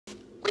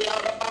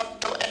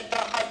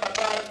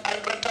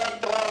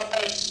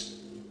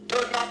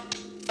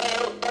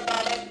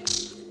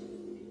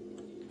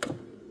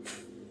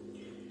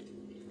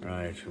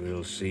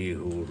We'll see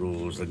who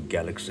rules the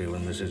galaxy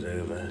when this is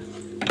over.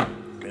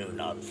 Do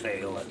not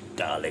fail the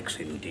Daleks,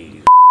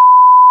 indeed.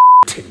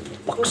 Tin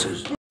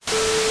boxes.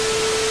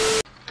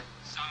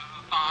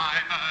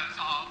 Survivors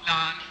of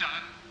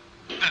London,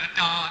 the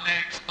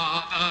Daleks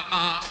are the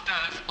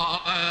masters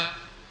of Earth.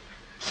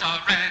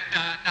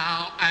 Surrender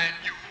now and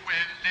you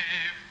will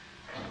live.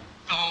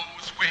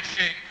 Those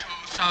wishing to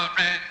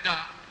surrender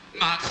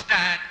must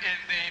stand in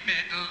the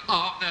middle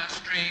of the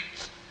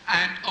streets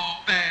and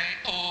obey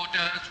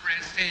orders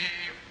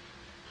received.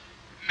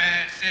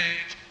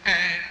 Message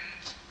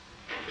ends.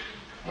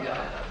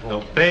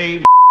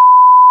 Obey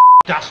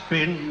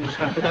dustbins.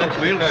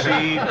 We'll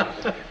see.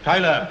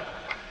 Tyler,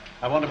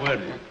 I want a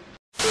word.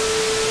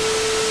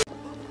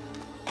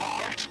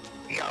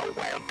 You're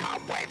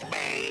welcome with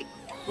me.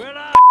 Where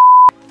are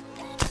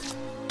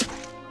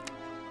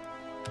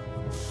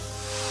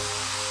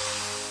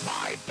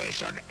My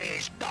vision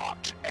is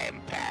not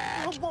impaired.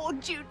 I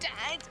warned you,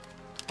 Dad.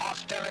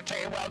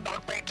 Hostility will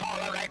not be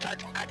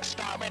tolerated.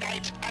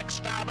 Exterminate,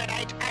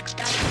 exterminate,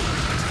 exterminate.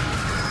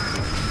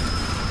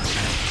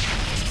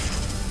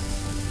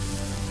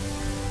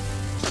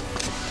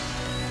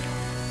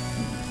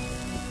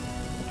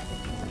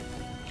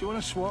 Do you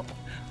want to swap?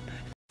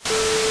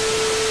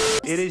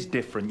 It is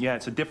different, yeah,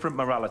 it's a different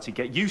morality.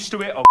 Get used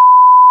to it or...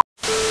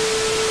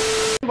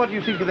 What do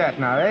you think of that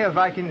now, eh? A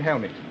Viking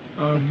helmet.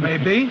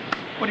 Maybe.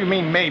 What do you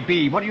mean,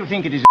 maybe? What do you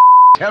think it is,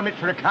 a helmet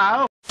for a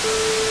cow?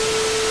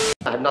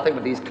 I have nothing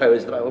but these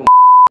clothes that I own.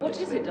 What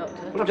is it, Doctor?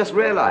 Well, I've just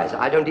realised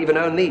I don't even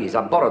own these.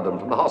 I borrowed them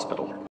from the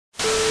hospital.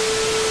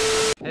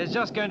 There's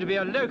just going to be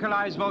a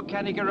localised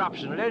volcanic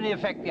eruption. It'll only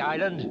affect the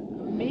island.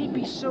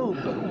 Maybe so,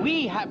 but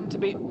we happen to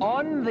be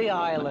on the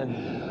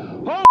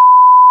island. Oh!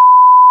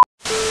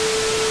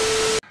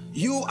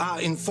 You are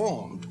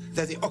informed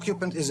that the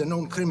occupant is a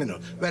known criminal,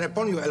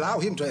 whereupon you allow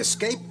him to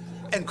escape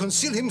and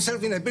conceal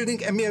himself in a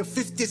building a mere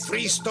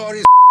 53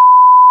 stories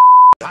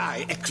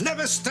high. A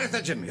clever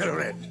stratagem, you're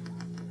red.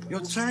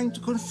 You're trying to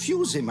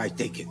confuse him, I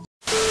take it.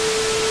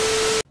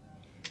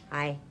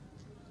 I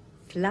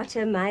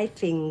flutter my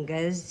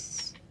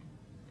fingers,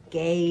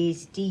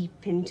 gaze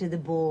deep into the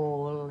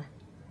ball,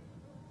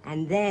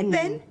 and then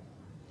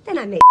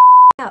I make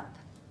up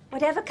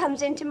whatever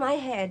comes into my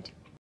head.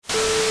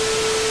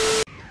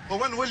 Well,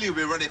 when will you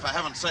be ready, for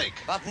heaven's sake?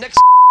 But next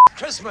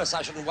Christmas,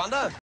 I shouldn't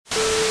wonder.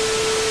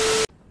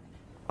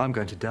 I'm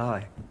going to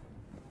die.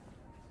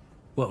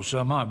 Well, so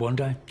am I one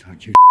day.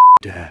 Don't you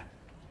dare.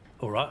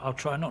 All right, I'll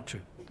try not to.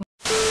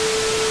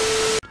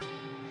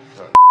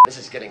 This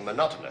is getting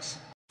monotonous.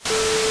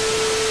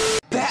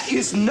 There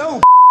is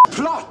no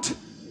plot.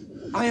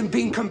 I am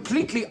being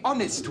completely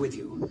honest with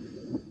you.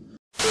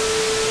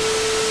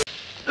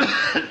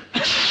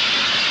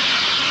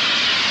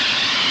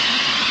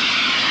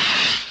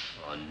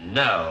 Oh,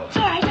 no. It's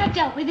all right, I've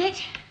dealt with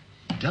it.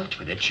 Dealt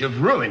with it?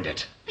 You've ruined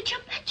it. But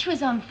your match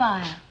was on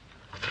fire.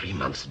 3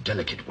 months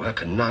delicate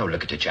work, and now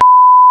look at it,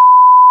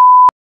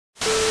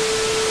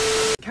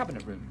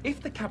 Cabinet room.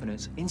 If the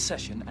cabinet's in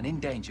session and in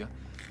danger,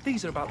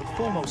 these are about the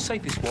foremost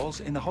safest walls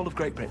in the whole of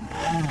Great Britain.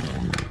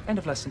 End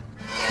of lesson.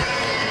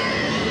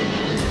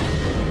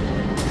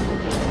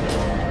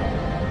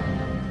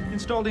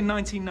 Installed in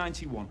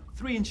 1991.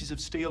 3 inches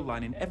of steel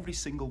lining every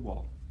single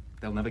wall.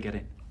 They'll never get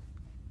in.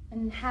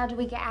 And how do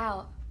we get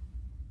out?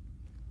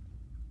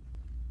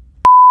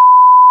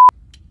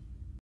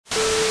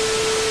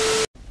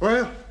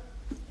 Well,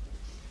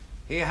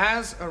 He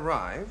has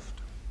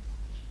arrived.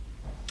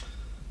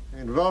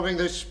 involving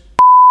this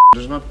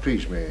does not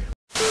please me.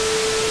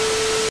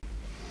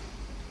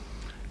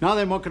 Now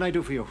then, what can I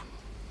do for you?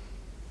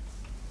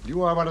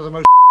 You are one of the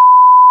most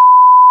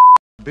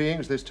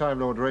beings this Time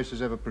Lord race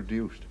has ever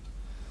produced.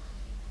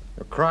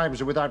 Your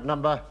crimes are without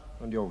number,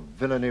 and your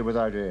villainy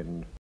without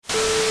end.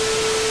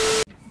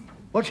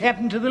 What's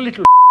happened to the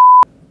little?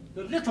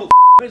 The little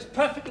is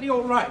perfectly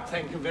all right,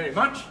 thank you very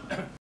much.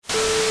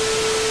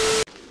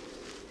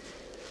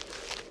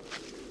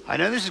 I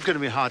know this is going to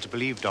be hard to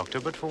believe, Doctor,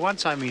 but for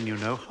once I mean you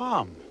no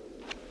harm.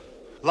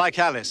 Like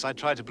Alice, I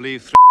try to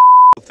believe 3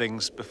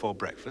 things before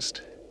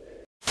breakfast.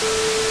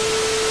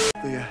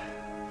 They're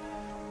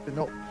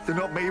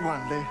not me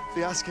one.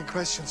 They're asking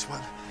questions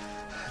one.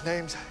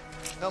 Names,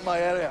 not my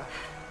area.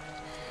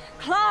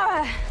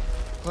 Clara!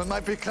 Well, it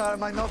might be Clara, it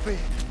might not be.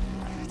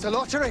 It's a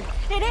lottery.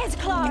 It is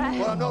Clara!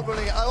 Well, I'm not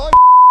running it. Oh,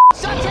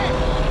 shut it!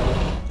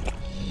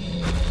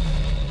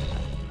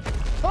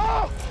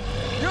 Oh!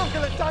 You're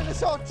gonna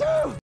dinosaur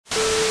too!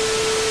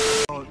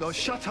 Oh, no,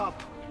 shut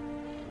up.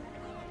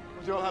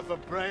 You all have the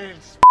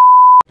brains.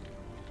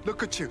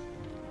 Look at you.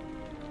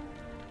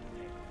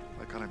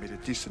 Why can't I be a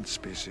decent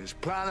species?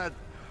 Planet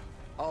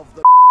of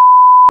the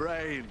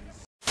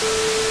brains.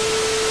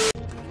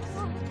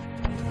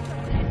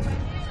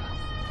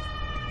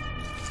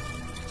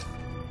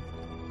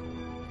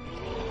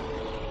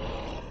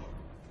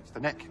 It's the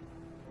neck.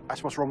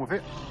 That's what's wrong with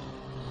it.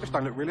 Just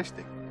don't look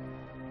realistic.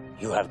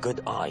 You have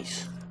good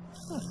eyes.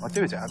 I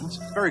do, as it happens.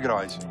 Very good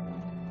eyes.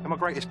 They're my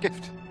greatest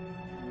gift.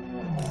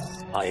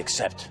 I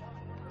accept.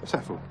 What's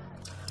that for?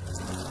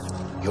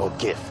 Your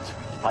gift.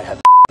 I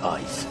have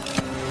eyes.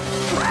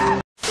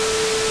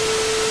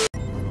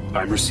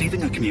 I'm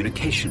receiving a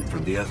communication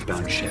from the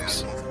Earthbound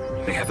ships.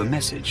 They have a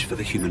message for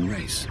the human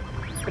race.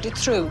 Put it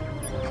through.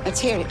 Let's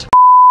hear it.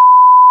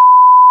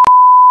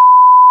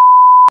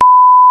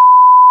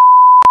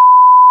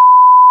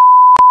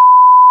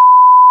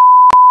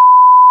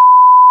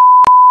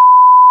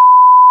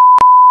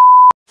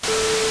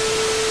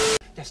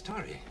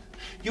 Dastari,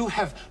 you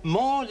have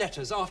more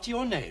letters after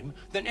your name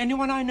than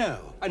anyone I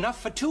know.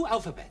 Enough for 2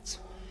 alphabets.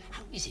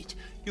 How is it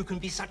you can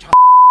be such a...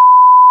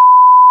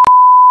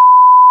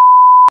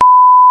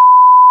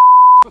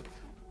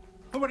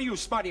 What are you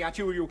smiling at,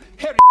 you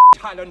hairy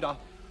Highlander?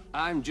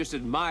 I'm just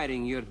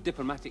admiring your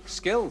diplomatic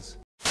skills.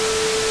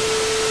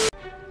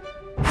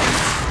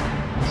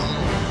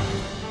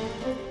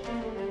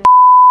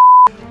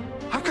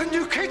 I've got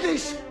new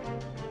kidneys.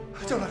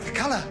 I don't like the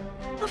colour.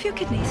 Of your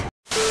kidneys.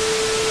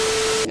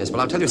 Yes,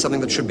 well, I'll tell you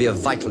something that should be of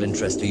vital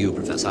interest to you,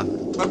 Professor.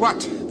 But what?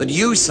 That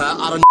you, sir,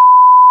 are an...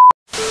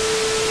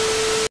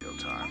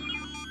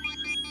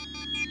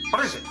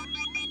 What is it?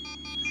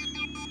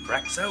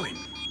 Fraxoin.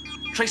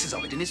 Traces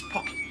of it in his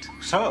pocket.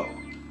 So,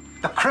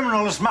 the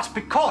criminals must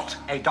be caught,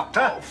 eh,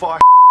 Doctor? Oh, for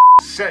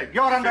sake.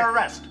 You're under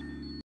arrest.